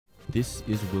This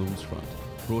is WilmsFront,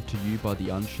 brought to you by the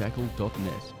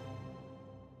Unshackled.net.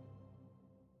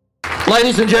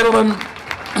 Ladies and gentlemen,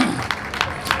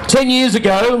 10 years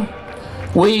ago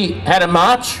we had a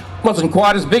march. Wasn't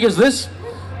quite as big as this,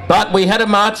 but we had a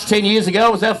march 10 years ago.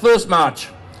 It was our first march,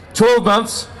 12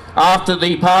 months after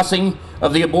the passing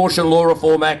of the Abortion Law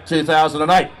Reform Act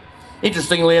 2008.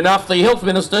 Interestingly enough, the health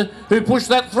minister who pushed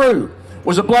that through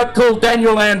was a bloke called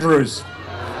Daniel Andrews.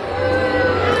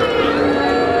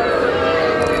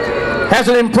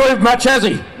 Hasn't improved much, has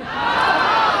he?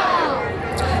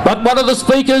 But one of the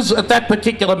speakers at that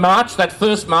particular march, that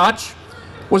first march,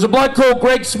 was a bloke called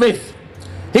Greg Smith.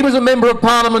 He was a Member of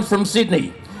Parliament from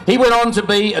Sydney. He went on to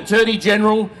be Attorney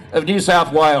General of New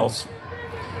South Wales.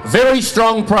 Very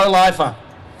strong pro-lifer.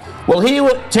 Well, here,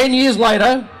 10 years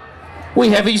later, we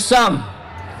have his son,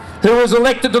 who was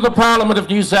elected to the Parliament of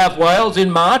New South Wales in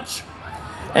March,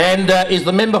 and is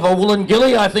the member for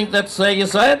Wollongilly, I think that's how you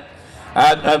say it.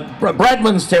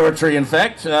 Bradman's territory, in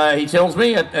fact, he tells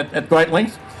me at great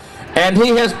length. And he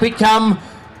has become,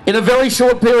 in a very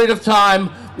short period of time,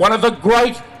 one of the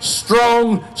great,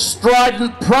 strong,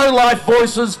 strident, pro-life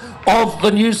voices of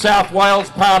the New South Wales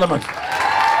Parliament.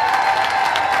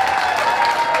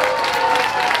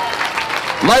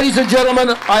 Ladies and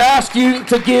gentlemen, I ask you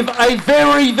to give a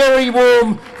very, very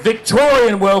warm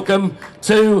Victorian welcome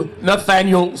to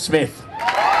Nathaniel Smith.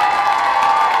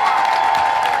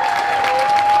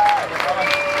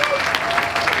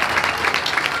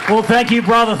 Well, thank you,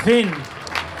 Brother Finn.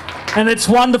 And it's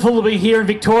wonderful to be here in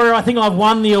Victoria. I think I've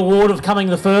won the award of coming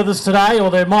the furthest today, or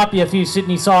there might be a few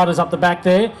Sydney-siders up the back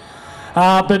there.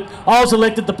 But I was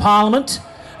elected to Parliament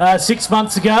 6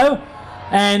 months ago,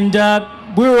 and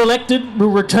we were elected, we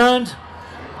were returned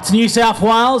to New South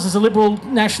Wales as a Liberal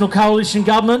National Coalition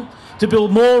government to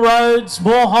build more roads,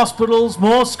 more hospitals,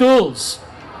 more schools.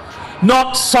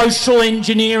 Not social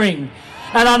engineering.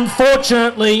 And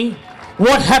unfortunately,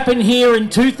 what happened here in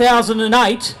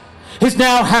 2008 has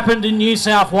now happened in New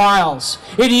South Wales.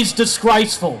 It is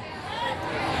disgraceful.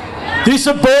 This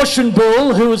abortion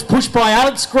bill, who was pushed by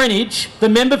Alex Greenwich, the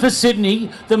member for Sydney,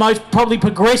 the most probably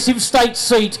progressive state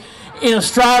seat in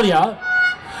Australia,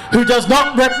 who does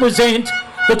not represent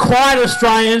the quiet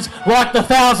Australians like the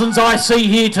thousands I see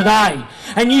here today.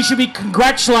 And you should be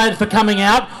congratulated for coming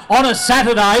out on a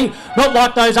Saturday, not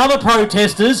like those other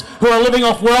protesters who are living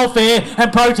off welfare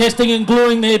and protesting and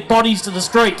gluing their bodies to the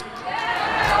street.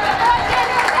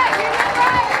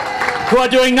 Who are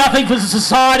doing nothing for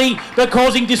society but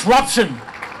causing disruption.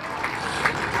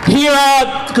 Here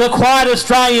are the quiet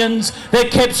Australians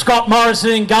that kept Scott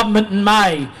Morrison in government in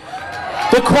May.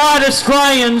 The quiet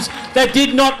Australians that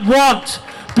did not want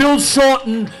Bill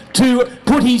Shorten to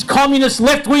put his communist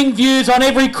left-wing views on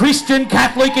every Christian,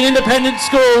 Catholic and independent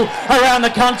school around the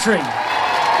country.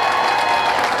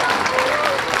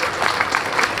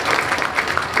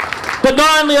 But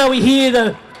not only are we here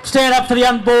to stand up for the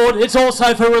unborn, it's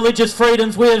also for religious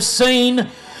freedoms. We have seen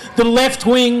the left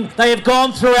wing, they have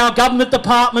gone through our government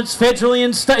departments federally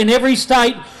and in every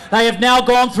state. They have now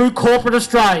gone through corporate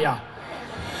Australia.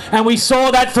 And we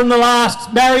saw that from the last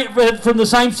from the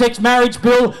same-sex marriage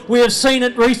bill. We have seen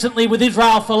it recently with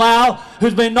Israel Folau,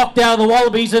 who's been knocked out of the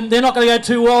Wallabies, and they're not going to go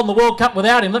too well in the World Cup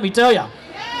without him, let me tell you.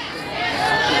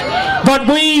 But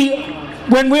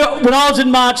when I was in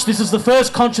March, this is the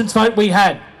first conscience vote we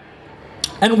had.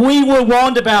 And we were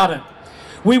warned about it.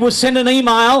 We were sent an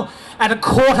email at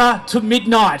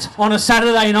 1:45 on a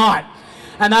Saturday night,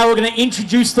 and they were going to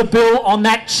introduce the bill on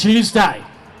that Tuesday.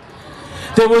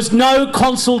 There was no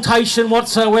consultation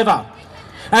whatsoever.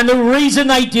 And the reason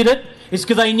they did it is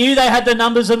because they knew they had the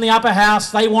numbers in the upper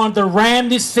house. They wanted to ram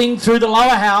this thing through the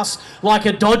lower house like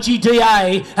a dodgy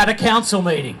DA at a council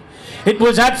meeting. It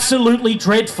was absolutely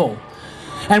dreadful.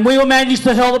 And we managed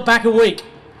to hold it back a week.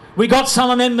 We got some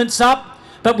amendments up,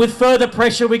 but with further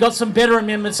pressure we got some better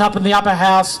amendments up in the upper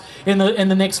house in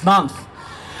the next month.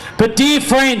 But dear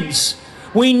friends,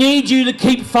 we need you to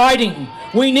keep fighting.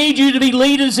 We need you to be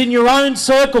leaders in your own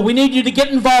circle. We need you to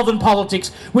get involved in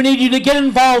politics. We need you to get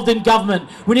involved in government.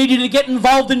 We need you to get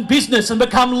involved in business and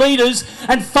become leaders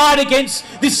and fight against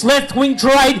this left-wing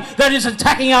trade that is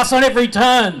attacking us on every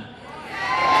turn.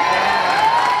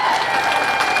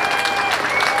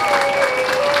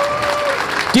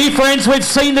 Dear friends, we've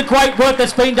seen the great work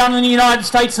that's been done in the United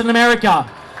States and America.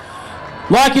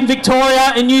 Like in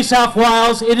Victoria and New South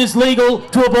Wales, it is legal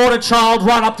to abort a child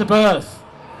right up to birth.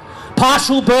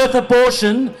 Partial birth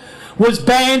abortion was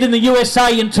banned in the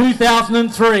USA in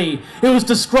 2003. It was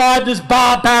described as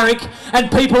barbaric,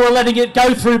 and people were letting it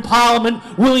go through Parliament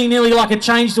willy-nilly like a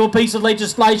change to a piece of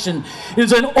legislation. It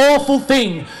is an awful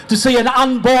thing to see an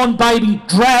unborn baby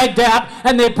dragged out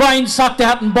and their brains sucked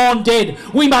out and born dead.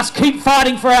 We must keep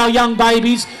fighting for our young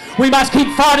babies. We must keep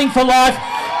fighting for life.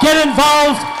 Get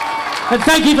involved, and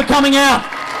thank you for coming out.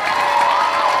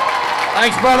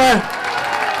 Thanks, brother.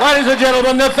 Ladies and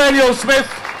gentlemen, Nathaniel Smith.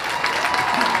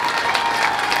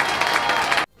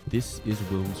 This is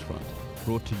WilmsFront,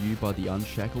 brought to you by the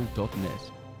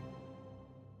Unshackled.net.